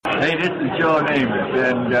Hey, this is Joe Namath,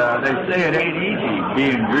 and they say it ain't easy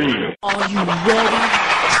being green. Are you ready?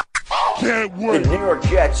 Can't wait. The New York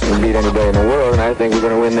Jets can beat anybody in the world, and I think we're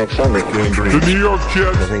going to win next Sunday. The New York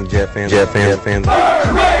Jets. I think Jet fans Bird,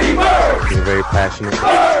 Brady, Bird. are very passionate.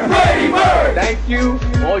 Bird, Brady, Bird. Thank you,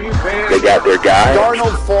 all you fans. They got their guy.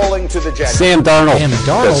 Darnold falling to the Jets. Sam Darnold.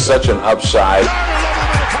 That's such an upside.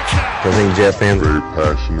 I think Jet fans are Very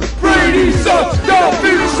passionate. Brady sucks, don't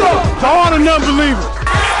be sucks. To all the non-believers.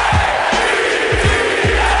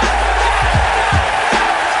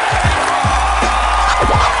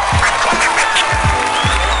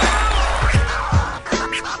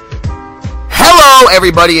 Hello,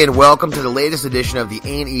 everybody, and welcome to the latest edition of the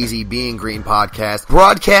Ain't Easy Being Green podcast,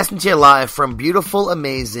 broadcasting to you live from beautiful,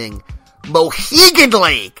 amazing Mohegan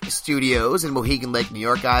Lake Studios in Mohegan Lake, New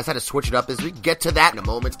York. Guys, had to switch it up this week. Get to that in a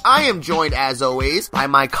moment. I am joined, as always, by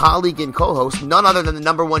my colleague and co-host, none other than the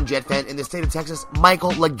number one Jet fan in the state of Texas,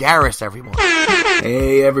 Michael Lagaris, everyone.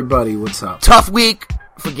 Hey, everybody, what's up? Tough week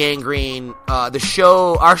for Gang Green.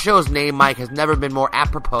 Our show's name, Mike, has never been more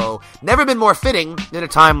apropos, never been more fitting than a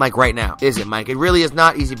time like right now. Is it, Mike? It really is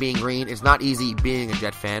not easy being green. It's not easy being a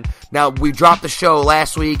Jet fan. Now, we dropped the show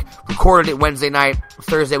last week, recorded it Wednesday night.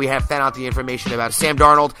 Thursday, we have found out the information about Sam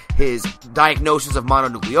Darnold, his diagnosis of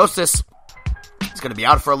mononucleosis. It's going to be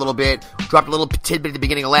out for a little bit. Dropped a little tidbit at the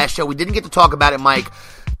beginning of last show. We didn't get to talk about it, Mike.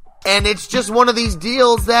 And it's just one of these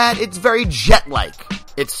deals that it's very Jet-like,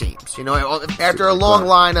 it seems. You know, after a long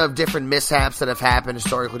line of different mishaps that have happened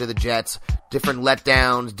historically to the Jets, different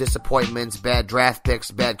letdowns, disappointments, bad draft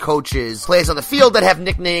picks, bad coaches, plays on the field that have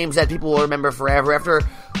nicknames that people will remember forever. After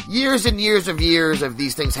years and years of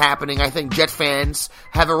these things happening, I think Jet fans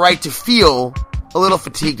have a right to feel a little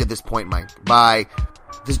fatigued at this point, Mike, by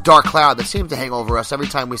this dark cloud that seems to hang over us every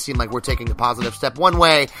time we seem like we're taking a positive step one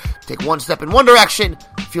way, take one step in one direction,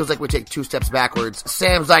 feels like we take two steps backwards.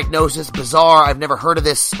 Sam's diagnosis, bizarre. I've never heard of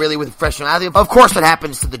this really with a professional athlete. Of course that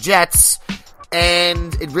happens to the Jets,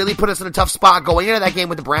 and it really put us in a tough spot going into that game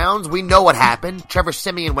with the Browns. We know what happened. Trevor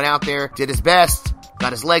Siemian went out there, did his best,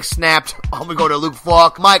 got his leg snapped. On we go to Luke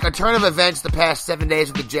Falk. Mike, a turn of events the past 7 days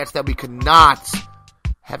with the Jets that we could not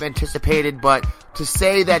have anticipated, but to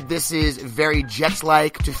say that this is very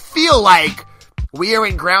Jets-like, to feel like we are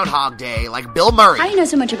in Groundhog Day, like Bill Murray. How do you know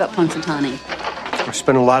so much about Punxsutawney? I've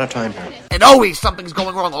spent a lot of time here. And always something's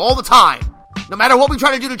going wrong all the time. No matter what we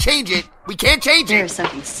try to do to change it, we can't change it. There's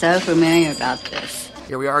something so familiar about this.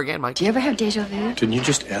 Here we are again, Mike. Do you ever have deja vu? Didn't you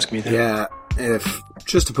just ask me that? Yeah,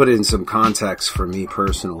 just to put it in some context for me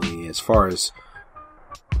personally, as far as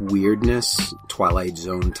weirdness, Twilight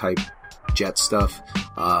Zone type Jet stuff,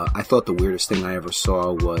 I thought the weirdest thing I ever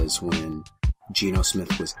saw was when Geno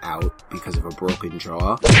Smith was out because of a broken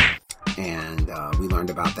jaw, and we learned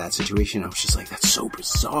about that situation. I was just like, that's so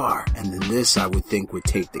bizarre. And then this, I would think, would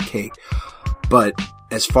take the cake. But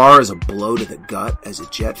as far as a blow to the gut as a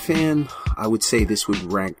Jet fan, I would say this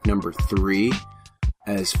would rank number 3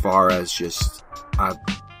 as far as just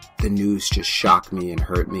the news just shocked me and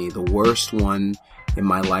hurt me. The worst one in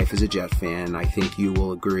my life as a Jet fan, I think you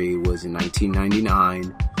will agree, was in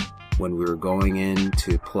 1999 when we were going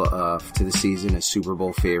into to the season as Super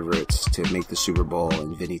Bowl favorites to make the Super Bowl,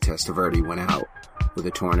 and Vinny Testaverde went out with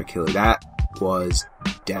a torn Achilles. That was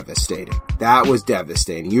devastating. That was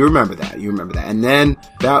devastating. You remember that. And then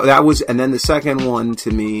that was, and then the second one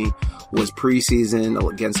to me was preseason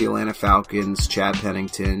against the Atlanta Falcons. Chad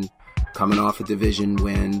Pennington coming off a division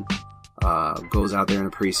win. Goes out there in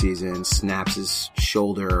the preseason, snaps his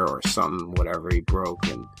shoulder or something, whatever he broke,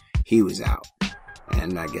 and he was out.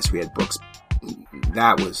 And I guess we had Brooks.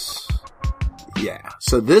 That was, yeah.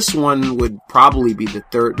 So this one would probably be the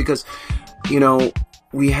third, because, you know,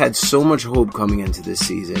 we had so much hope coming into this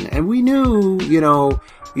season, and we knew,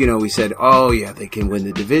 we said, oh yeah, they can win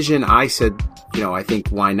the division. I said, I think,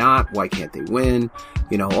 why not? Why can't they win?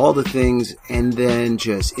 All the things, and then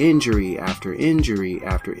just injury after injury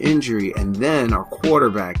after injury, and then our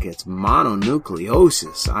quarterback gets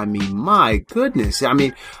mononucleosis. I mean, my goodness. I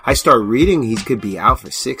mean, I start reading he could be out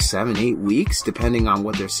for 6, 7, 8 weeks, depending on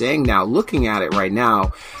what they're saying. Now, looking at it right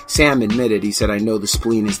now, Sam admitted, he said, I know the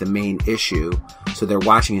spleen is the main issue, so they're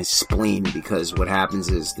watching his spleen, because what happens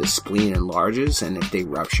is the spleen enlarges, and if they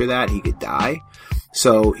rupture that, he could die.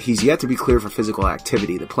 So he's yet to be cleared for physical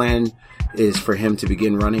activity. The plan is for him to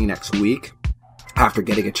begin running next week after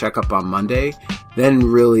getting a checkup on Monday. Then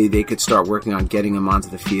really they could start working on getting him onto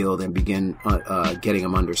the field and begin getting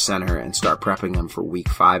him under center and start prepping him for week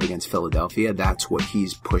 5 against Philadelphia. That's what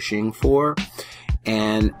he's pushing for.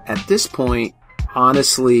 And at this point,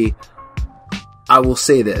 honestly, I will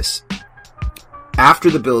say this.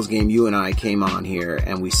 after the Bills game, you and I came on here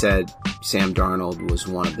and we said Sam Darnold was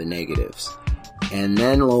one of the negatives. And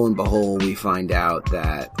then lo and behold, we find out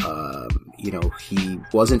that, he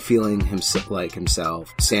wasn't feeling like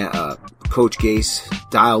himself. Coach Gase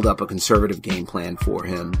dialed up a conservative game plan for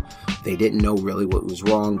him. They didn't know really what was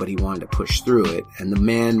wrong, but he wanted to push through it. And the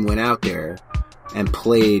man went out there and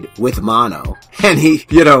played with mono. And he,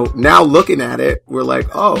 now looking at it, we're like,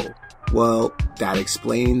 oh, well, that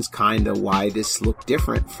explains kind of why this looked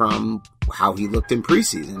different from how he looked in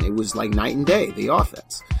preseason. It was like night and day, the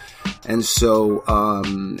offense. And so,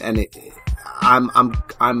 I'm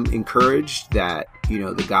encouraged that,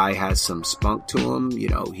 the guy has some spunk to him.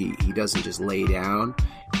 He doesn't just lay down.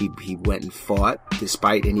 He went and fought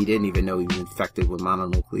despite, and he didn't even know he was infected with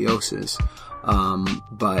mononucleosis.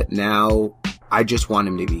 But now I just want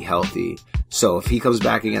him to be healthy. So if he comes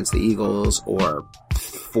back against the Eagles or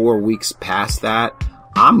 4 weeks past that,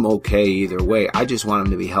 I'm okay either way. I just want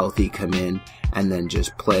him to be healthy, come in, and then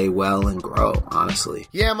just play well and grow, honestly.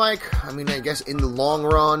 Yeah, Mike. I mean, I guess in the long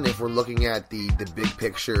run, if we're looking at the big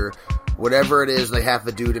picture, whatever it is they have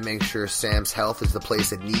to do to make sure Sam's health is the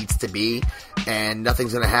place it needs to be and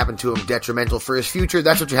nothing's going to happen to him detrimental for his future,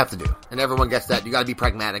 that's what you have to do. And everyone gets that. You got to be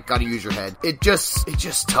pragmatic, got to use your head. It's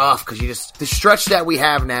just tough because the stretch that we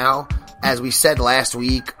have now, as we said last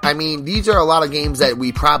week, I mean, these are a lot of games that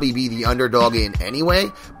we probably be the underdog in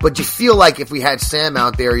anyway, but you feel like if we had Sam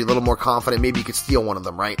out there, you're a little more confident, maybe you could steal one of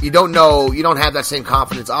them, right? You don't know, you don't have that same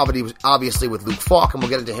confidence, obviously, with Luke Falk, and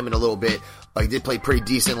we'll get into him in a little bit. He did play pretty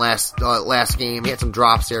decent last game. He had some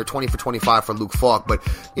drops there, 20 for 25 for Luke Falk, but,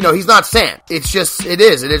 he's not Sam. It's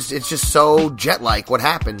just so Jet-like what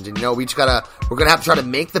happened, and, we're gonna have to try to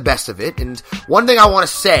make the best of it, and one thing I want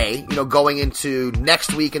to say, going into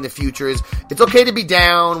next week in the future is, it's okay to be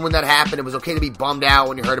down when that happened. It was okay to be bummed out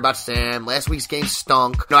when you heard about Sam. Last week's game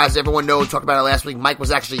stunk. As everyone knows, talked about it last week, Mike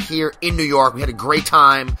was actually here in New York. We had a great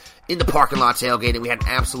time in the parking lot tailgating. We had an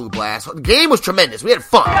absolute blast. The game was tremendous. We had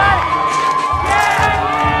fun.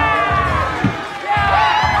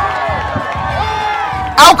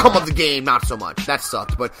 Outcome of the game, not so much. That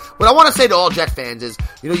sucked. But what I want to say to all Jet fans is,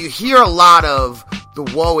 you hear a lot of the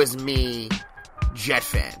woe is me Jet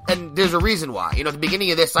fan. And there's a reason why. At the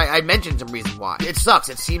beginning of this, I mentioned some reasons why. It sucks.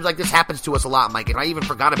 It seems like this happens to us a lot, Mike, and I even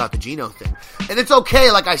forgot about the Geno thing. And it's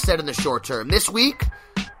okay, like I said, in the short term. This week,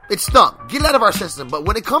 it stunk. Get it out of our system. But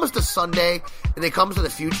when it comes to Sunday, and it comes to the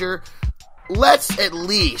future, let's at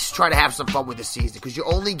least try to have some fun with this season, because you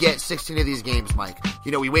only get 16 of these games, Mike.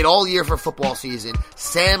 We wait all year for football season.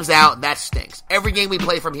 Sam's out, that stinks. Every game we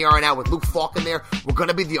play from here on out with Luke Falk in there, we're going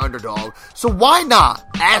to be the underdog. So why not,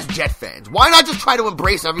 as Jet fans, why not just try to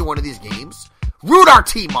embrace every one of these games? Root our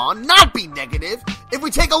team on, not be negative. If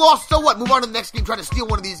we take a loss, so what? Move on to the next game, try to steal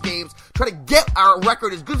one of these games, try to get our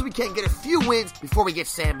record as good as we can, get a few wins before we get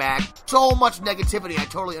Sam back. So much negativity, I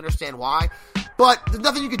totally understand why, but there's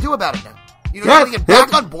nothing you can do about it now. We gotta get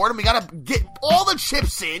back on board, and we gotta get all the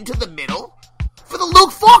chips into the middle for the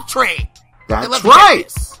Luke Falk train. That's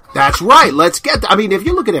right. That's right. Let's get if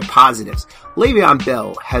you're looking at positives, Le'Veon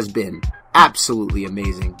Bell has been absolutely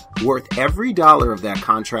amazing. Worth every dollar of that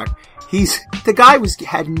contract. The guy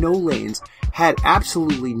had no lanes, had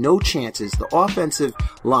absolutely no chances. The offensive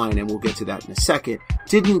line, and we'll get to that in a second,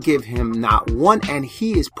 didn't give him not one, and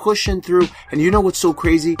he is pushing through. And you know what's so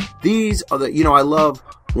crazy? These are I love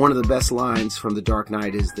one of the best lines from The Dark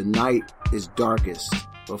Knight is, the night is darkest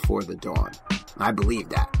before the dawn. I believe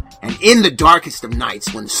that. And in the darkest of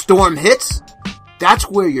nights, when the storm hits, that's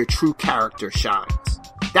where your true character shines.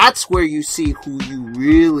 That's where you see who you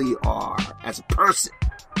really are as a person,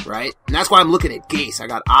 right? And that's why I'm looking at Gase. I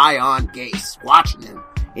got eye on Gase, watching him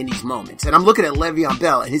in these moments. And I'm looking at Le'Veon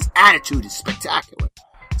Bell, and his attitude is spectacular.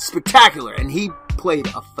 Spectacular. And he played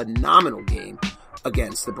a phenomenal game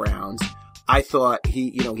against the Browns. I thought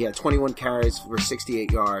he had 21 carries for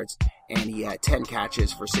 68 yards, and he had 10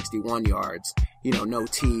 catches for 61 yards. No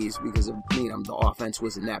T's because of, the offense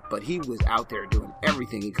was inept, but he was out there doing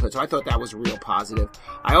everything he could. So I thought that was a real positive.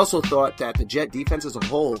 I also thought that the Jet defense as a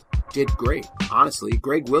whole did great. Honestly,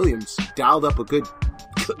 Greg Williams dialed up a good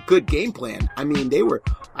game plan.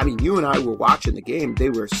 You and I were watching the game. They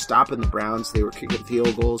were stopping the Browns. They were kicking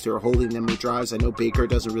field goals. They were holding them with drives. I know Baker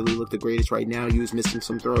doesn't really look the greatest right now. He was missing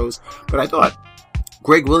some throws, but I thought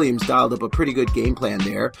Greg Williams dialed up a pretty good game plan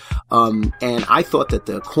there. And I thought that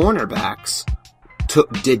the cornerbacks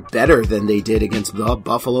did better than they did against the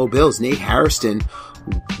Buffalo Bills. Nate Hairston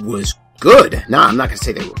was good. Now, I'm not going to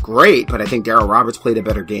say they were great, but I think Darryl Roberts played a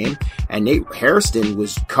better game, and Nate Hairston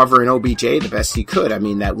was covering OBJ the best he could. I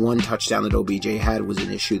mean, that one touchdown that OBJ had was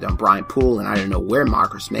an issue on Brian Poole, and I don't know where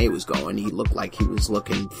Marcus May was going. He looked like he was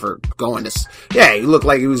looking for going to, he looked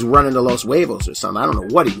like he was running to Los Huevos or something. I don't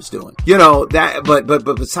know what he was doing. You know, that, but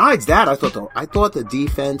besides that, I thought the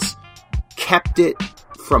defense kept it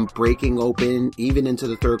from breaking open even into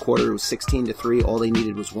the third quarter. It was 16-3. All they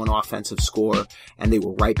needed was one offensive score, and they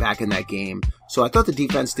were right back in that game. So I thought the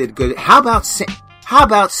defense did good. How about Sam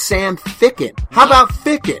Ficken? How about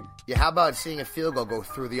Ficken? Yeah, how about seeing a field goal go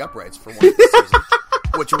through the uprights for one of the seasons?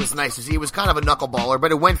 Which was nice to see. He was kind of a knuckleballer,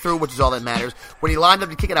 but it went through, which is all that matters. When he lined up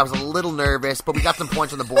to kick it, I was a little nervous, but we got some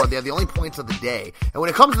points on the board there, the only points of the day. And when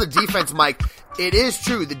it comes to the defense, Mike, it is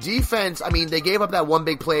true. The defense, I mean, they gave up that one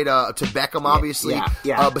big play to Beckham, obviously.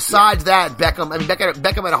 Besides that, Beckham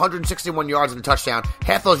had 161 yards and a touchdown.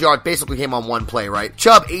 Half those yards basically came on one play, right?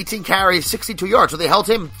 Chubb, 18 carries, 62 yards. So they held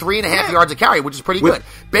him 3.5 yards a carry, which is pretty good.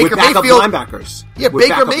 Baker Mayfield, linebackers. Yeah,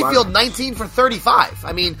 Baker Mayfield, 19 for 35.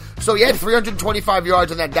 I mean, so he had 325 yards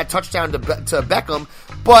and that touchdown to Beckham.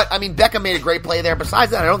 But, I mean, Beckham made a great play there.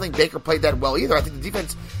 Besides that, I don't think Baker played that well either. I think the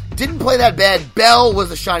defense didn't play that bad. Bell was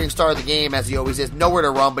the shining star of the game, as he always is. Nowhere to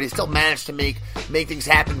run, but he still managed to make things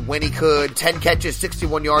happen when he could. 10 catches,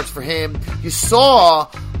 61 yards for him. You saw,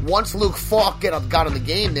 once Luke Falk got in the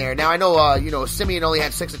game there. Now, I know, Simeon only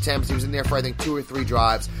had 6 attempts. He was in there for, I think, 2 or 3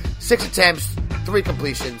 drives. 6 attempts, 3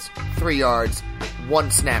 completions, 3 yards, 1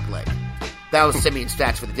 snap leg. That was Simeon's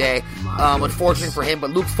stats for the day. Unfortunate for him, but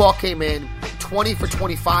Luke Falk came in 20 for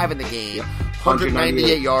 25 in the game,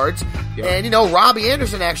 198 yards. Yep. And, Robbie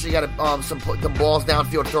Anderson actually got some balls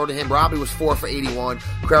downfield thrown to him. Robbie was 4 for 81.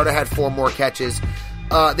 Crowder had 4 more catches.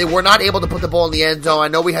 They were not able to put the ball in the end zone. I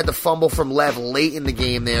know we had the fumble from Lev late in the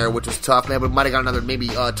game there, which was tough. Man, we might have got another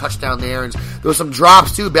touchdown there. And there was some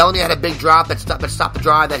drops too. Bellamy had a big drop that stopped the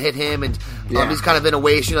drive that hit him, and he's kind of in a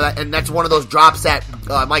way, and that's one of those drops that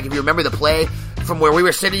Mike, if you remember the play from where we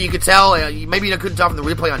were sitting, you could tell. Maybe you couldn't tell from the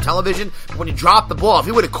replay on television. But when he dropped the ball, if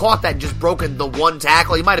he would have caught that and just broken the one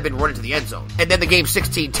tackle, he might have been running to the end zone. And then the game's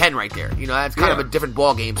 16-10 right there. That's kind of a different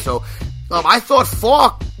ball game. So. I thought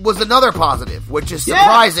Falk was another positive, which is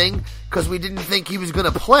surprising because we didn't think he was going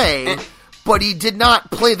to play, but he did not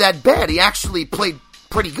play that bad. He actually played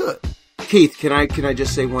pretty good. Keith, can I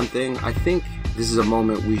just say one thing? I think this is a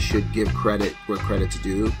moment we should give credit where credit's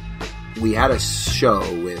due. We had a show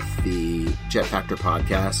with the Jet Factor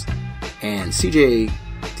podcast, and CJ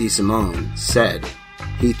DeSimone said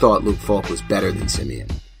he thought Luke Falk was better than Simeon.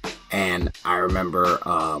 And I remember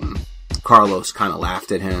Carlos kind of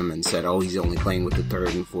laughed at him and said, he's only playing with the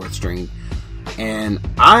 3rd and 4th string. And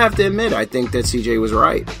I have to admit, I think that CJ was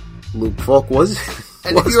right. Luke Falk was.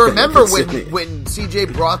 And if you remember when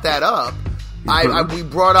CJ brought that up,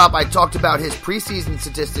 I talked about his preseason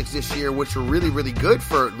statistics this year, which were really, really good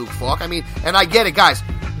for Luke Falk. I mean, and I get it, guys.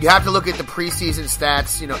 You have to look at the preseason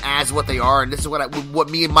stats, as what they are. And this is what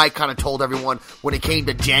me and Mike kind of told everyone when it came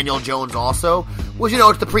to Daniel Jones also. Was,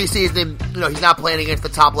 it's the preseason. He's not playing against the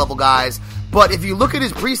top level guys. But if you look at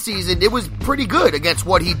his preseason, it was pretty good against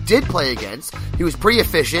what he did play against. He was pretty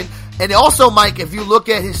efficient. And also, Mike, if you look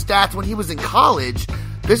at his stats when he was in college,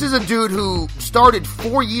 this is a dude who started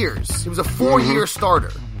 4 years. He was a 4-year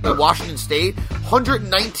starter at Washington State.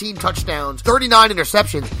 119 touchdowns, 39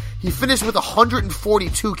 interceptions. He finished with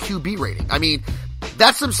 142 QB rating. I mean,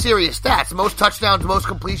 that's some serious stats. Most touchdowns, most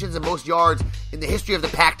completions, and most yards in the history of the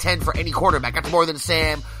Pac-10 for any quarterback. That's more than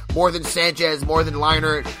Sam, more than Sanchez, more than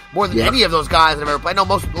Leinart, more than any of those guys that have ever played. I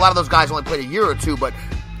know a lot of those guys only played a year or two, but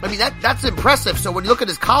I mean, that's impressive. So when you look at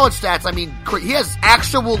his college stats, I mean, he has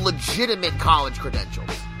actual legitimate college credentials.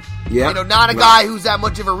 Yeah. Not a guy who's that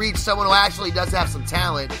much of a reach, someone who actually does have some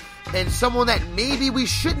talent, and someone that maybe we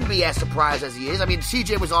shouldn't be as surprised as he is. I mean,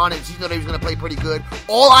 CJ was on it, and CJ thought he was going to play pretty good.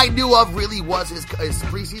 All I knew of really was his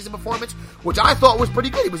preseason performance, which I thought was pretty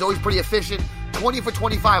good. He was always pretty efficient. 20 for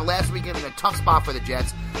 25 last weekend in a tough spot for the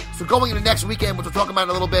Jets. So going into next weekend, which we'll talk about in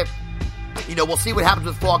a little bit, we'll see what happens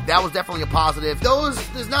with Falk. That was definitely a positive.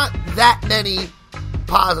 There's not that many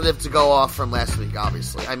positives to go off from last week,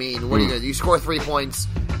 obviously. I mean, what are you going to do? You score 3 points.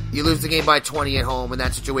 You lose the game by 20 at home in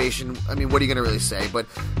that situation. I mean, what are you going to really say? But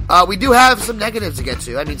we do have some negatives to get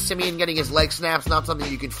to. I mean, Simeon getting his leg snaps, not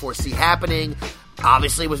something you can foresee happening.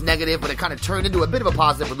 Obviously, it was negative, but it kind of turned into a bit of a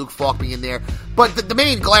positive with Luke Falk being in there. But the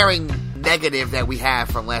main glaring negative that we have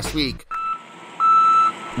from last week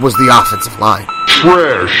was the offensive line.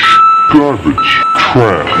 Trash. Garbage.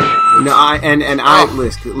 Trash. No,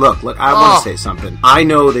 look, I want to say something. I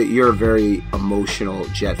know that you're a very emotional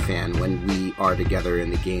Jet fan when we are together in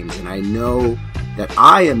the games, and I know that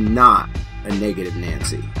I am not a negative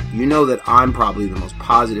Nancy. You know that I'm probably the most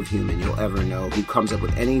positive human you'll ever know, who comes up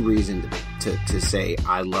with any reason to say,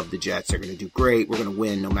 I love the Jets, they're going to do great, we're going to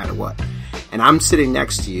win no matter what. And I'm sitting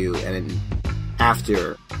next to you, and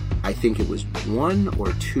after, I think it was 1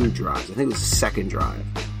 or 2 drives, I think it was the second drive,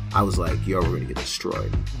 I was like, yo, we're going to get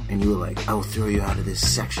destroyed. And you were like, I will throw you out of this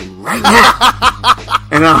section right now.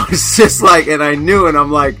 And I was just like, and I knew, and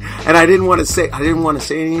I'm like, and I didn't want to say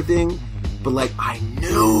anything, but like, I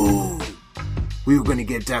knew we were going to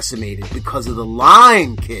get decimated because of the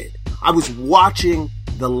line, kid. I was watching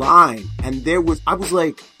the line, and I was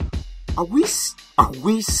like, are we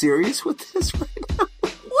serious with this right now?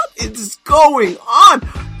 What is going on?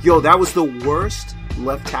 Yo, that was the worst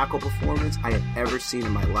left tackle performance I have ever seen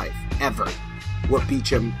in my life. Ever. What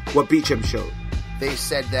Beacham showed. They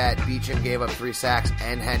said that Beacham gave up 3 sacks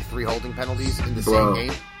and had 3 holding penalties in the same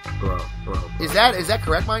game. Bro. Is that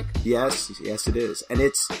correct, Mike? Yes, it is. And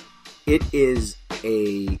it is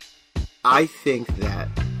I think that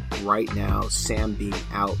right now Sam being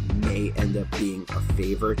out may end up being a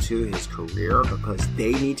favor to his career, because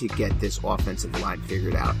they need to get this offensive line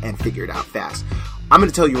figured out fast. I'm going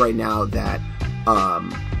to tell you right now that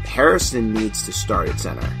Harrison needs to start at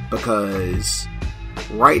center, because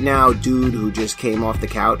right now, dude who just came off the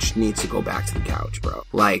couch needs to go back to the couch, bro.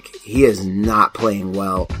 Like, he is not playing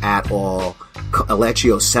well at all.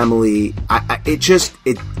 Alessio Semele,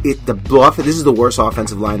 this is the worst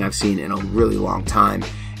offensive line I've seen in a really long time,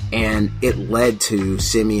 and it led to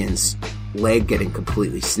Simeon's leg getting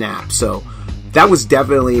completely snapped. So that was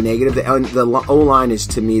definitely a negative. The O-line is,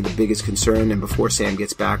 to me, the biggest concern, and before Sam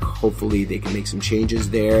gets back, hopefully they can make some changes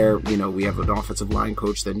there. You know, we have an offensive line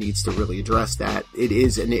coach that needs to really address that. It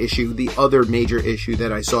is an issue. The other major issue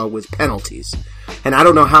that I saw was penalties. And I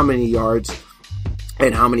don't know how many yards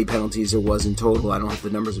and how many penalties there was in total. I don't have the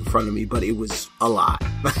numbers in front of me, but it was a lot.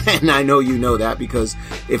 And I know you know that, because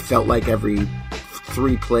it felt like every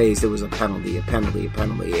 3 plays there was a penalty.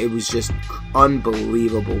 It was just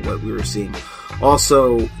unbelievable what we were seeing.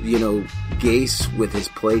 Also, you know, Gase with his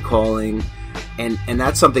play calling, and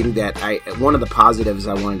that's something that one of the positives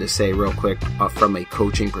I wanted to say real quick from a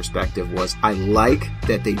coaching perspective was, I like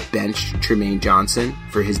that they benched Tremaine Johnson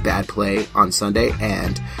for his bad play on Sunday,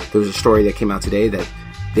 and there was a story that came out today that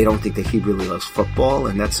they don't think that he really loves football,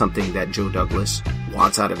 and that's something that Joe Douglas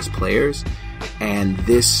wants out of his players. And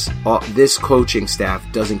this coaching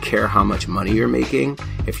staff doesn't care how much money you're making.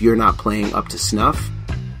 If you're not playing up to snuff,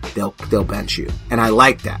 they'll bench you. And I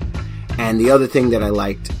like that. And the other thing that I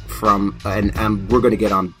liked and we're going to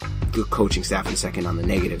get on the coaching staff in a second on the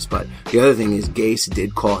negatives, but the other thing is Gase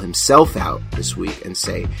did call himself out this week and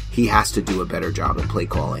say he has to do a better job at play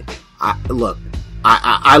calling.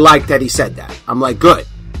 I like that he said that. I'm like, good.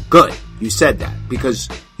 You said that, because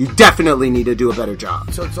you definitely need to do a better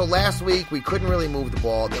job. So last week we couldn't really move the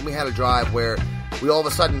ball. Then we had a drive where we all of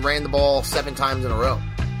a sudden ran the ball 7 times in a row,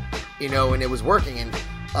 you know, and it was working. And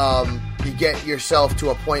you get yourself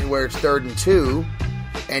to a point where it's 3rd and 2,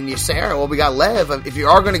 and you say, all right, well, we got Lev. If you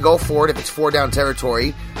are going to go for it, if it's 4 down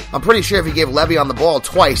territory, I'm pretty sure if you give Levy on the ball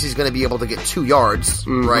twice, he's going to be able to get 2 yards,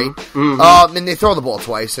 right? Mm-hmm. And they throw the ball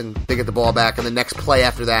twice, and they get the ball back, and the next play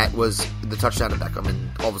after that was the touchdown to Beckham, and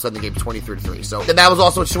all of a sudden the game's 23-3. So then that was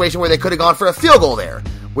also a situation where they could have gone for a field goal there,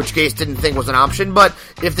 which Gase didn't think was an option. But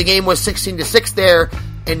if the game was 16-6 there,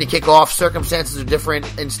 and the kickoff, circumstances are different.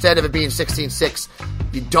 Instead of it being 16-6,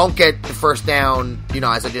 you don't get the first down. You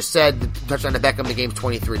know, as I just said, the touchdown to Beckham, the game's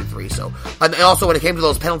 23-3. So, and also when it came to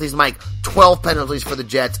those penalties, Mike, 12 penalties for the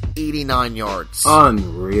Jets, 89 yards.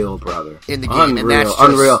 Unreal, brother. In the game.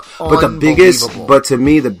 Unreal. But to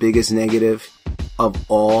me, the biggest negative of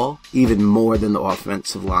all, even more than the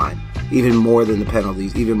offensive line, even more than the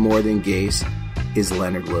penalties, even more than Gase, is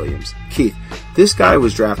Leonard Williams. Keith, this guy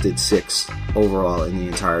was drafted 6th overall in the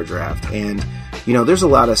entire draft, and you know, there's a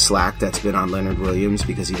lot of slack that's been on Leonard Williams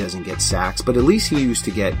because he doesn't get sacks, but at least he used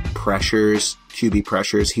to get pressures, QB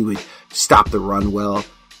pressures. He would stop the run well.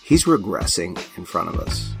 He's regressing in front of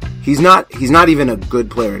us. He's not even a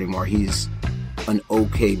good player anymore. He's an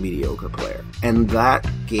okay, mediocre player. And that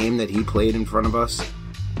game that he played in front of us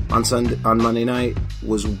on Monday night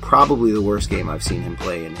was probably the worst game I've seen him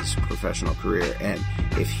play in his professional career. And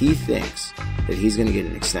if he thinks that he's going to get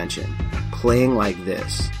an extension playing like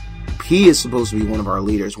this, he is supposed to be one of our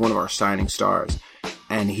leaders, one of our signing stars,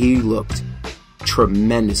 and he looked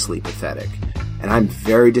tremendously pathetic. And I'm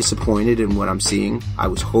very disappointed in what I'm seeing. I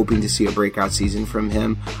was hoping to see a breakout season from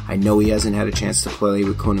him. I know he hasn't had a chance to play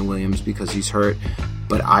with Conan Williams because he's hurt,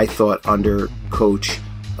 but I thought under Coach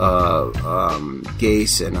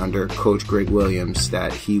Gase and under Coach Greg Williams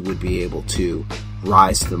that he would be able to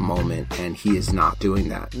rise to the moment, and he is not doing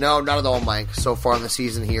that. No, not at all, Mike. So far in the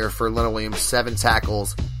season here for Leonard Williams, 7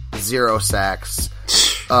 tackles, 0 sacks, 3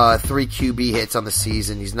 QB hits on the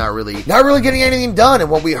season. He's not really getting anything done.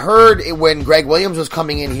 And what we heard when Greg Williams was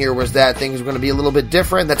coming in here was that things were going to be a little bit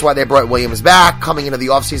different. That's why they brought Williams back. Coming into the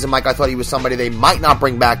offseason, Mike, I thought he was somebody they might not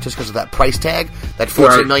bring back just because of that price tag, that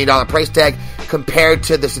 $14 million price tag, compared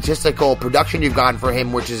to the statistical production you've gotten for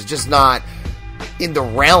him, which is just not in the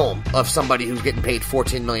realm of somebody who's getting paid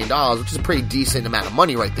 $14 million, which is a pretty decent amount of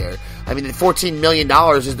money right there. I mean, the $14 million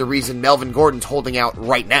is the reason Melvin Gordon's holding out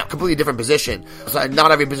right now. Completely different position. So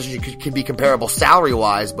not every position can be comparable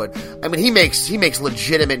salary-wise, but, I mean, he makes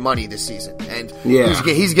legitimate money this season. And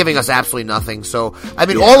he's giving us absolutely nothing. So, I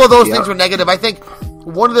mean, all of those things were negative. I think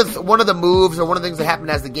one of the moves, or one of the things that happened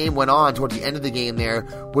as the game went on towards the end of the game there,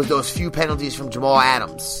 was those few penalties from Jamal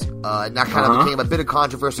Adams. And that kind of became a bit of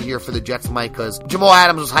controversy here for the Jets, Mike, because Jamal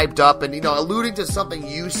Adams was hyped up, and, alluding to something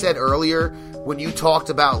you said earlier when you talked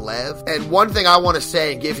about Lev. And one thing I want to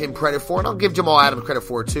say and give him credit for, and I'll give Jamal Adams credit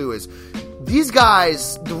for it too, is these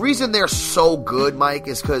guys, the reason they're so good, Mike,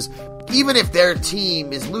 is because even if their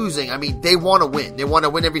team is losing, I mean, they want to win. They want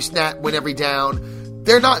to win every snap, win every down.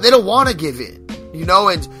 They don't want to give in.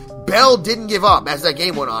 And Bell didn't give up as that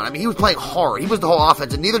game went on. I mean, he was playing hard. He was the whole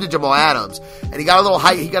offense, and neither did Jamal Adams. And he got a little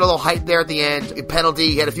hype. He got a little hype there at the end. A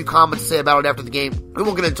penalty. He had a few comments to say about it after the game. We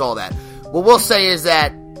won't get into all that. What we'll say is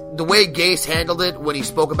that the way Gase handled it when he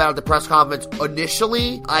spoke about it at the press conference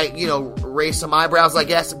initially, I raised some eyebrows, I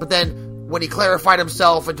guess. But then when he clarified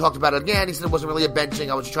himself and talked about it again, he said it wasn't really a benching.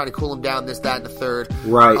 I was just trying to cool him down, this, that, and the third.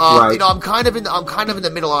 Right. I'm kind of in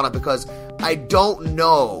the middle on it because I don't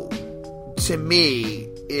know. To me,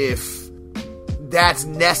 if that's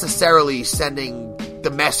necessarily sending the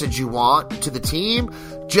message you want to the team,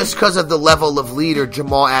 just because of the level of leader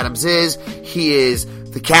Jamal Adams is. He is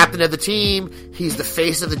the captain of the team. He's the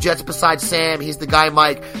face of the Jets besides Sam. He's the guy,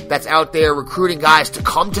 Mike, that's out there recruiting guys to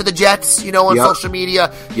come to the Jets, on social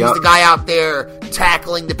media. He's the guy out there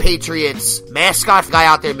tackling the Patriots mascot, the guy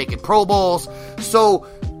out there making Pro Bowls. So,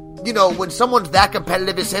 when someone's that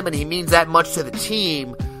competitive as him and he means that much to the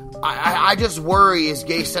team, I just worry, is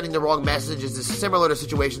Gase sending the wrong message? Is this similar to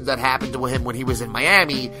situations that happened to him when he was in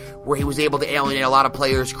Miami, where he was able to alienate a lot of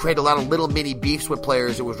players, create a lot of little mini beefs with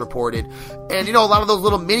players, it was reported. And, a lot of those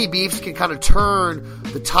little mini beefs can kind of turn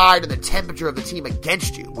the tide and the temperature of the team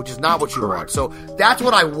against you, which is not what you want. So that's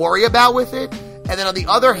what I worry about with it. And then on the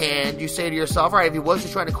other hand, you say to yourself, all right, if he was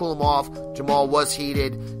just trying to cool him off, Jamal was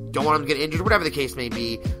heated, don't want him to get injured, whatever the case may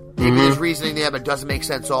be. Maybe there's reasoning there, but it doesn't make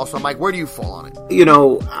sense also. Mike, where do you fall on it?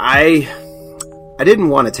 I didn't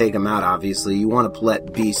want to take him out, obviously. You want to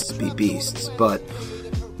let beasts be beasts. But,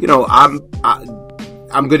 I'm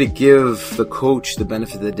going to give the coach the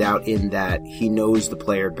benefit of the doubt in that he knows the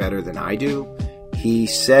player better than I do. He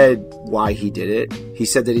said why he did it. He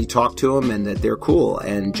said that he talked to him and that they're cool.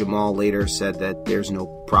 And Jamal later said that there's no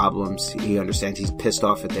problems. He understands he's pissed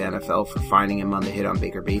off at the NFL for finding him on the hit on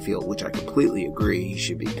Baker Mayfield, which I completely agree. He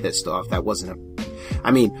should be pissed off. That wasn't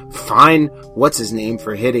fine. What's his name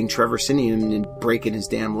for hitting Trevor Siemian and breaking his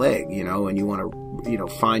damn leg, and you want to,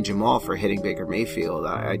 fine Jamal for hitting Baker Mayfield.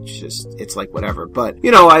 It's like whatever. But,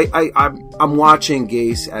 I'm watching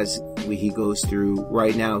Gase as he goes through.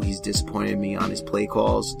 Right now, he's disappointed me on his play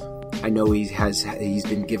calls. I know he's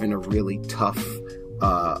been given a really tough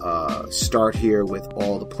start here with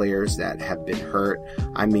all the players that have been hurt.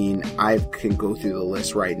 I mean, I can go through the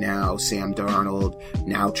list right now. Sam Darnold,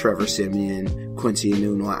 now Trevor Siemian, Quincy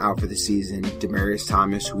Enunwa out for the season, Demaryius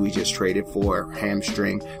Thomas, who we just traded for,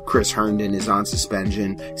 hamstring, Chris Herndon is on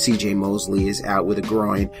suspension, CJ Mosley is out with a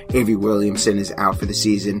groin, Avery Williamson is out for the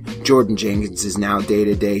season, Jordan Jenkins is now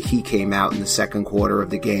day-to-day. He came out in the second quarter of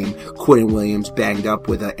the game. Quentin Williams banged up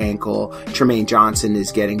with an ankle. Tremaine Johnson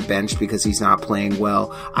is getting benched because he's not playing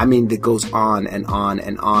well. I mean, it goes on and on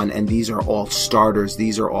and on, and these are all starters.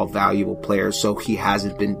 These are all valuable players, so he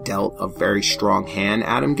hasn't been dealt a very strong hand,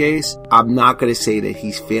 Adam Gase. I'm not going to say that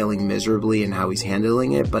he's failing miserably in how he's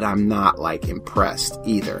handling it, but I'm not, impressed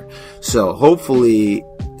either. So hopefully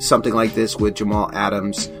something like this with Jamal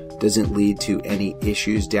Adams doesn't lead to any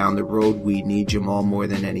issues down the road. We need Jamal more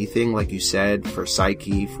than anything, like you said, for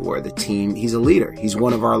psyche, for the team. He's a leader. He's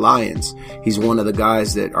one of our Lions. He's one of the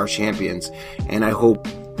guys that are champions. And I hope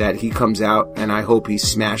that he comes out, and I hope he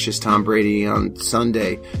smashes Tom Brady on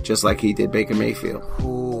Sunday, just like he did Baker Mayfield.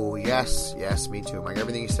 Ooh, yes, me too, Mike.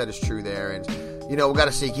 Everything you said is true there. And, we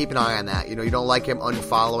got to keep an eye on that. You don't like him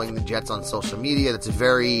unfollowing the Jets on social media. That's a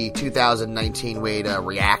very 2019 way to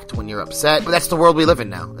react when you're upset. But that's the world we live in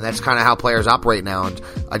now, and that's kind of how players operate now. And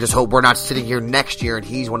I just hope we're not sitting here next year and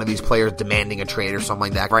he's one of these players demanding a trade or something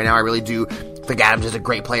like that. Right now, I really do think Adams is a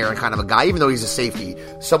great player and kind of a guy, even though he's a safety.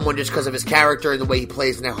 Someone just because of his character and the way he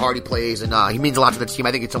plays and how hard he plays, and he means a lot to the team.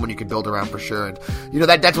 I think it's someone you can build around for sure. And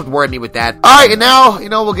that's what worried me with that. All right, and now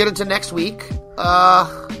we'll get into next week.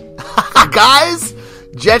 Guys,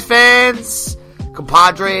 Jet fans,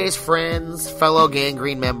 compadres, friends, fellow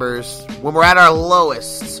Gangrene members, when we're at our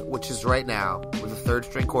lowest, which is right now, with a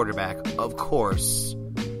third-string quarterback, of course,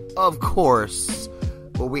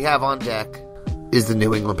 what we have on deck is the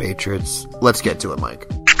New England Patriots. Let's get to it, Mike.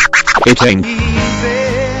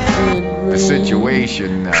 The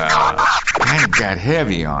situation kind of got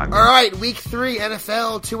heavy on me. All right, Week 3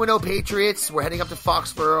 NFL, 2-0 Patriots. We're heading up to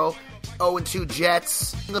Foxborough. 0-2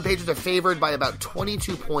 Jets. The Patriots are favored by about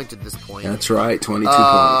 22 points at this point. That's right, 22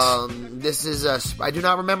 points. This is I do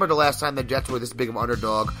not remember the last time the Jets were this big of an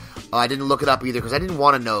underdog. I didn't look it up either because I didn't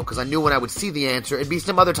want to know, because I knew when I would see the answer, it'd be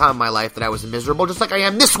some other time in my life that I was miserable, just like I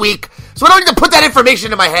am this week. So I don't need to put that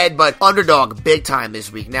information in my head, but underdog, big time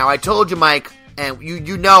this week. Now, I told you, Mike, and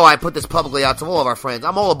you know I put this publicly out to all of our friends,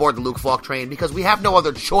 I'm all aboard the Luke Falk train because we have no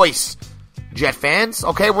other choice, Jet fans,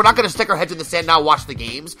 okay? We're not going to stick our heads in the sand and not watch the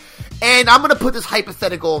games. And I'm going to put this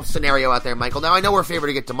hypothetical scenario out there, Michael. Now, I know we're favored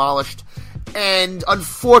to get demolished, and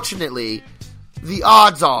unfortunately, the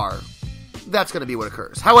odds are that's going to be what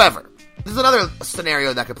occurs. However, there's another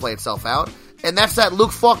scenario that could play itself out, and that's that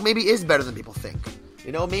Luke Falk maybe is better than people think.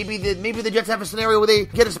 Maybe the Jets have a scenario where they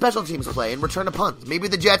get a special teams play and return a punt. Maybe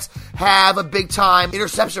the Jets have a big-time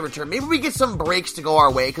interception return. Maybe we get some breaks to go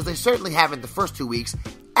our way, because they certainly haven't the first 2 weeks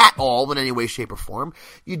at all in any way, shape, or form.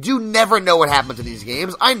 You do never know what happens in these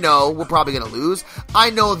games. I know we're probably going to lose. I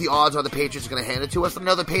know the odds are the Patriots are going to hand it to us. I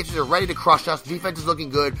know the Patriots are ready to crush us. Defense is looking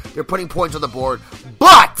good. They're putting points on the board.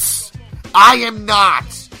 But I am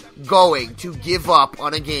not going to give up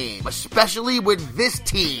on a game, especially with this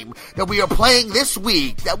team that we are playing this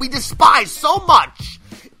week, that we despise so much.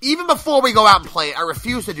 Even before we go out and play it, I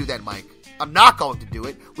refuse to do that, Mike. I'm not going to do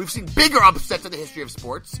it. We've seen bigger upsets in the history of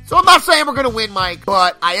sports. So I'm not saying we're going to win, Mike,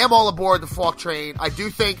 but I am all aboard the Falk train. I do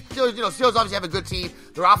think, Steelers obviously have a good team.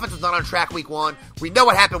 Their offense was not on track week 1. We know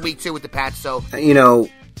what happened week 2 with the Pats, so.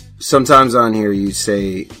 Sometimes on here you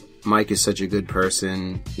say Mike is such a good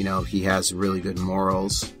person. He has really good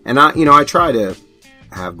morals. And I try to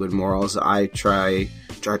have good morals. I try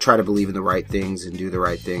to believe in the right things and do the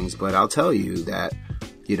right things. But I'll tell you that,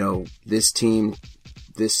 this team,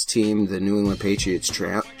 the New England Patriots,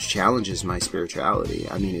 challenges my spirituality.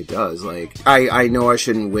 I mean, it does. I know I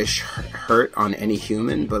shouldn't wish hurt on any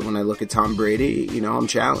human, but when I look at Tom Brady, I'm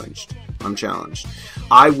challenged.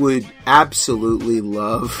 I would absolutely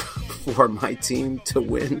love for my team to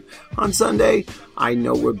win on Sunday. I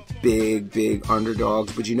know we're big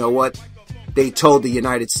underdogs, but you know what? They told the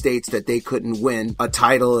United States that they couldn't win a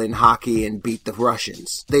title in hockey and beat the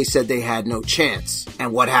Russians. They said they had no chance.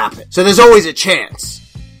 And what happened? So there's always a chance.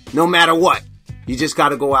 No matter what. You just got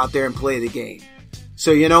to go out there and play the game.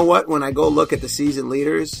 So you know what? When I go look at the season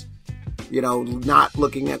leaders, not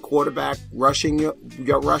looking at quarterback rushing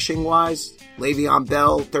wise, Le'Veon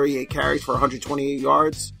Bell, 38 carries for 128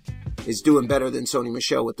 yards, is doing better than Sony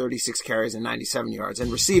Michel with 36 carries and 97 yards.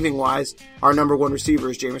 And receiving wise, our number one receiver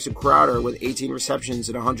is Jamison Crowder with 18 receptions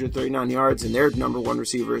and 139 yards, and their number one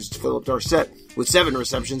receiver is Philip Dorsett with 7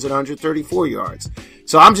 receptions and 134 yards.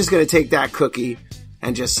 So I'm just going to take that cookie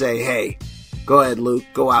and just say, hey, go ahead, Luke,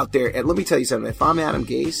 go out there. And let me tell you something. If I'm Adam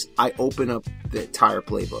Gase, I open up the entire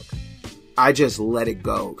playbook. I just let it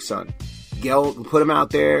go, son. Put him out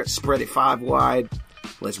there, spread it 5 wide.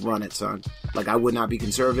 Let's run it, son. I would not be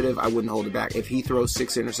conservative. I wouldn't hold it back. If he throws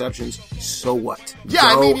 6 interceptions, so what?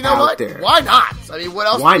 Yeah, go you know what? There. Why not? I mean, what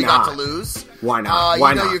else do we got to lose? Why not?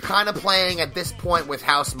 Why not? You're kind of playing at this point with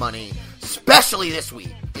house money, especially this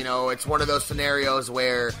week. It's one of those scenarios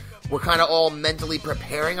where we're kind of all mentally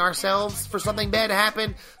preparing ourselves for something bad to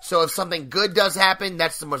happen. So if something good does happen,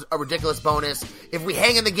 that's a ridiculous bonus. If we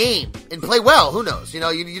hang in the game and play well, who knows? You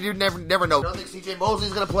never know. I don't think CJ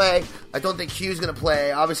Mosley's going to play. I don't think Q's going to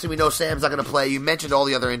play. Obviously, we know Sam's not going to play. You mentioned all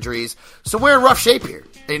the other injuries. So we're in rough shape here.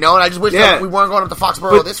 And I just wish that we weren't going up to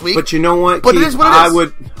Foxborough this week. But you know what, But Keith, it is what it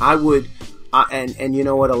is. I would, and you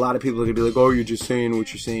know what? A lot of people are going to be like, oh, you're just saying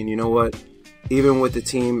what you're saying. You know what? Even with the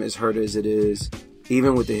team as hurt as it is,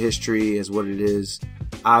 even with the history as what it is,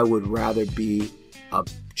 I would rather be a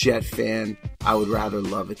Jet fan. I would rather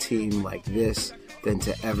love a team like this than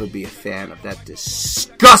to ever be a fan of that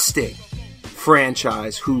disgusting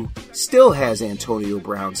franchise who still has Antonio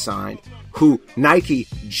Brown signed, who Nike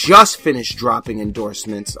just finished dropping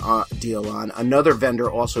endorsements deal on. Another vendor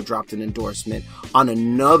also dropped an endorsement on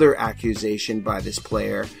another accusation by this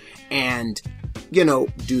player. And, you know,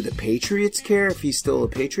 do the Patriots care if he's still a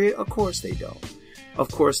Patriot? Of course they don't. Of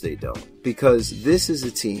course they don't. Because this is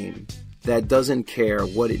a team that doesn't care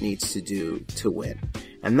what it needs to do to win.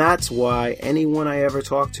 And that's why anyone I ever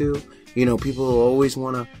talk to, you know, people always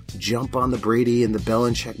want to jump on the Brady and the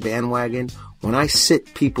Belichick bandwagon. When I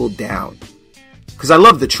sit people down, because I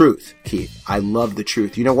love the truth, Keith. I love the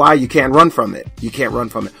truth. You know why? You can't run from it. You can't run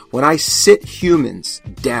from it. When I sit humans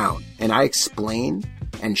down and I explain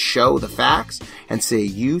and show the facts and say,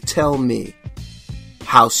 you tell me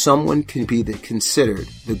how someone can be considered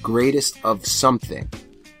the greatest of something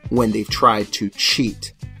when they've tried to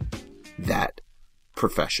cheat that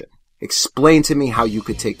profession. Explain to me how you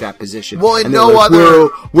could take that position. Well, and no like, other.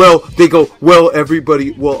 They go,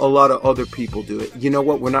 everybody, a lot of other people do it. You know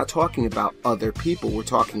what? We're not talking about other people. We're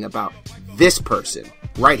talking about this person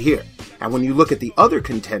right here. And when you look at the other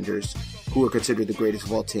contenders who are considered the greatest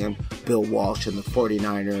of all time, Bill Walsh and the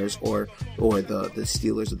 49ers or the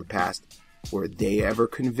Steelers of the past, were they ever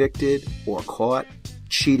convicted or caught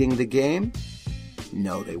cheating the game?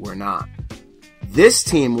 No, they were not. This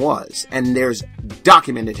team was, and there's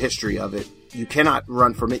documented history of it. You cannot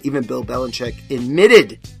run from it. Even Bill Belichick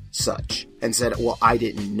admitted such and said, well, I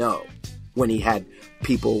didn't know, when he had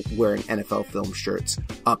people wearing NFL film shirts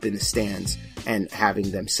up in the stands and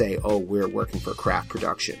having them say, oh, we're working for Kraft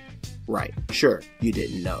Production. Right. Sure. You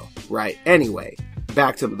didn't know. Right. Anyway,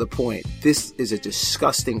 back to the point. This is a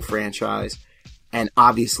disgusting franchise. And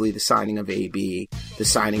obviously the signing of AB, the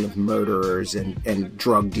signing of murderers and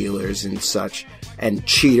drug dealers and such, and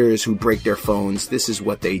cheaters who break their phones. This is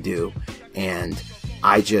what they do. And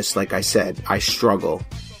I just, like I said, I struggle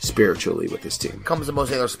spiritually with this team. Comes to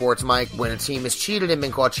most other sports, Mike. When a team is cheated and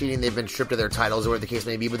been caught cheating, they've been stripped of their titles or whatever the case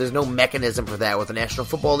may be, but there's no mechanism for that with the National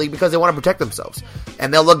Football League because they want to protect themselves.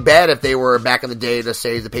 And they'll look bad if they were back in the day to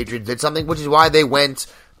say the Patriots did something, which is why they went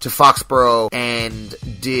to Foxborough and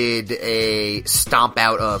did a stomp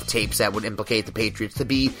out of tapes that would implicate the Patriots to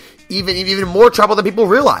be even more trouble than people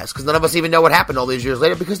realize, because none of us even know what happened all these years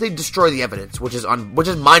later because they destroy the evidence, which is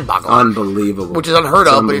mind-boggling, unbelievable, which is unheard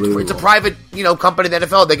of. But it's a private, company, the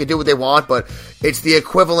NFL. They can do what they want, but it's the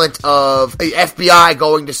equivalent of the FBI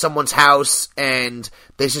going to someone's house and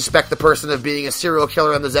they suspect the person of being a serial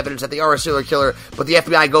killer, and there's evidence that they are a serial killer, but the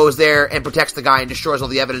FBI goes there and protects the guy and destroys all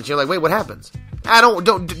the evidence. You're like, wait, what happens?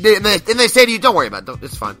 And they say to you, don't worry about it.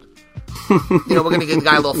 It's fine. We're going to give the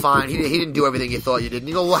guy a little fine. He didn't do everything you thought you did. And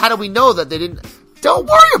you go, well, how do we know that they didn't? Don't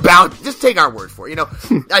worry about it. Just take our word for it.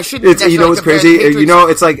 I shouldn't. What's crazy?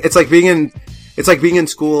 It's like being in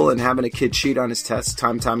school and having a kid cheat on his tests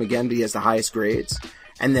time and time again, but he has the highest grades.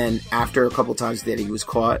 And then after a couple times that he was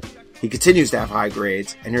caught, he continues to have high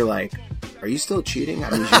grades, and you're like, are you still cheating? I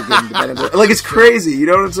mean, you're getting the benefit. Like, it's crazy, you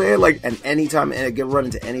know what I'm saying? Like, and anytime I get run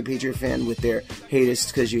into any Patriot fan with their hate us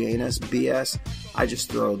because you ain't us BS, I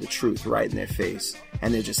just throw the truth right in their face,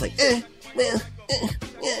 and they're just like, All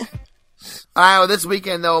right, well, this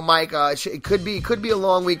weekend, though, Mike, it could be a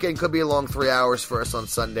long weekend, could be a long 3 hours for us on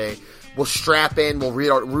Sunday. We'll strap in, we'll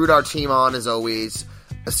root our team on, as always.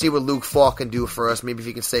 Let's see what Luke Falk can do for us. Maybe if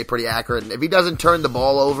he can stay pretty accurate. And if he doesn't turn the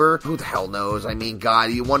ball over, who the hell knows? I mean,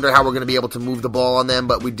 God, you wonder how we're going to be able to move the ball on them.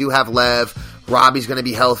 But we do have Lev. Robbie's going to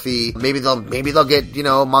be healthy. Maybe they'll get,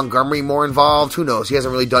 Montgomery more involved. Who knows? He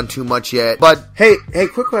hasn't really done too much yet. But hey,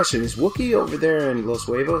 quick question. Is Wookie over there in Los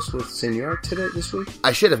Huevos with Senor this week?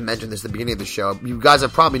 I should have mentioned this at the beginning of the show. You guys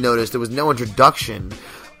have probably noticed there was no introduction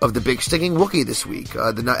of the big sticking Wookiee this week,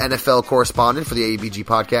 the NFL correspondent for the ABG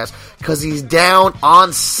podcast, because he's down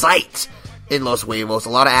on site in Los Huevos. A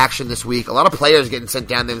lot of action this week. A lot of players getting sent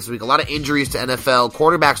down there this week. A lot of injuries to NFL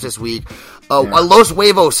quarterbacks this week. A Los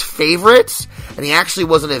Huevos favorite, and he actually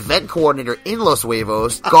was an event coordinator in Los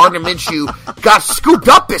Huevos. Gardner Minshew got scooped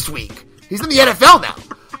up this week. He's in the NFL now.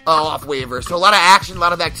 Off waivers. So a lot of action, a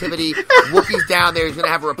lot of activity. Wookie's down there. He's going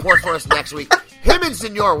to have a report for us next week. Him and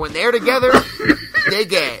Senor, when they're together,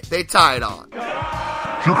 they tie it on.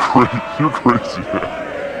 You're crazy,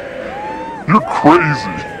 man. You're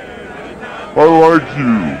crazy. I like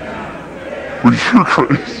you. But you're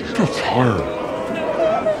crazy. I'm tired.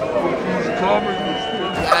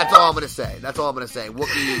 That's all I'm going to say.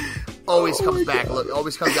 Wookie always comes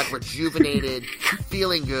back rejuvenated,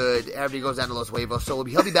 feeling good. Everybody goes down to Los Huevos. So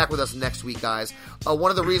he'll be back with us next week, guys. One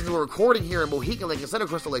of the reasons we're recording here in Mohegan Lake instead of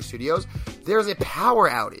Crystal Lake Studios, there's a power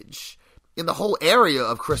outage in the whole area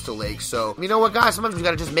of Crystal Lake. So, you know what, guys? Sometimes you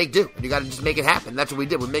got to just make do. You got to just make it happen. That's what we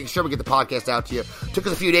did. We're making sure we get the podcast out to you. Took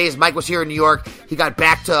us a few days. Mike was here in New York. He got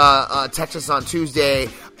back to Texas on Tuesday.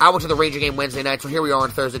 I went to the Ranger game Wednesday night, so here we are on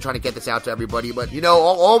Thursday trying to get this out to everybody. But,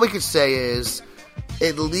 all we can say is,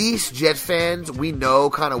 at least Jet fans, we know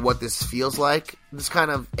kind of what this feels like. This kind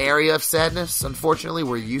of area of sadness, unfortunately,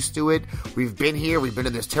 we're used to it. We've been here. We've been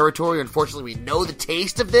in this territory. Unfortunately, we know the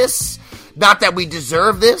taste of this. Not that we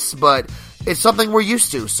deserve this, but it's something we're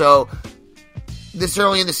used to. So, this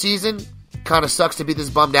early in the season, kind of sucks to be this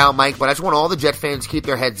bummed out, Mike, but I just want all the Jet fans to keep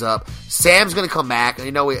their heads up. Sam's going to come back. He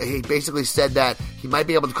basically said that he might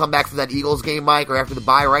be able to come back for that Eagles game, Mike, or after the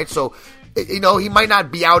bye, right? So, he might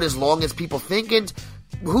not be out as long as people think, and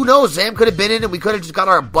who knows? Sam could have been in, and we could have just got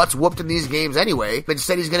our butts whooped in these games anyway. But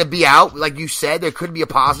instead, he's going to be out. Like you said, there could be a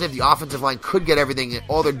positive. The offensive line could get everything,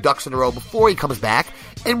 all their ducks in a row before he comes back,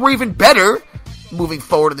 and we're even better moving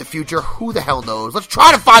forward in the future. Who the hell knows? Let's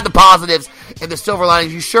try to find the positives and the silver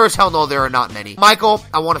linings. You sure as hell know there are not many. Michael,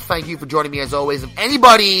 I want to thank you for joining me as always. If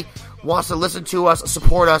anybody wants to listen to us,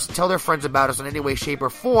 support us, tell their friends about us in any way, shape, or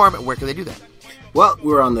form, where can they do that? Well,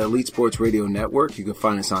 we're on the Elite Sports Radio Network. You can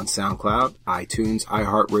find us on SoundCloud, iTunes,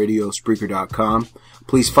 iHeartRadio, Spreaker.com.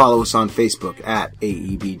 Please follow us on Facebook at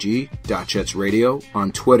AEBG.JetsRadio,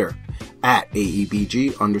 on Twitter at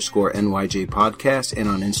AEBG_NYJ Podcast, and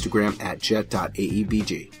on Instagram at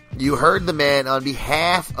Jet.AEBG. You heard the man. On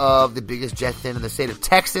behalf of the biggest Jet fan in the state of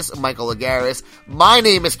Texas, Michael Lagares, my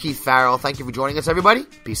name is Keith Farrell. Thank you for joining us, everybody.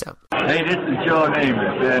 Peace out. Hey, this is Joe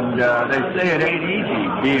Namath, and they say it ain't easy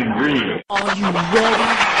being green. Are you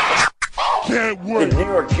ready? Can't wait. The New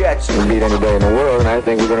York Jets can beat anybody in the world, and I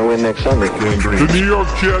think we're going to win next Sunday. The New York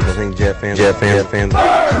Jets. I think Jet fans Bird, Brady,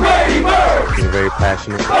 Bird! are very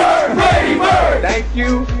passionate. Bird, Brady, Bird! Thank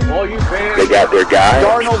you, all you fans. They got their guy.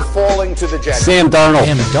 Darnold falling to the Jets. Sam Darnold.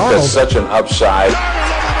 That's such an upside.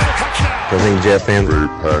 I think Jet fans Very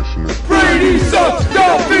passionate. Brady sucks!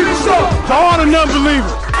 Don't be sucks! To all the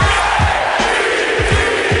non-believers.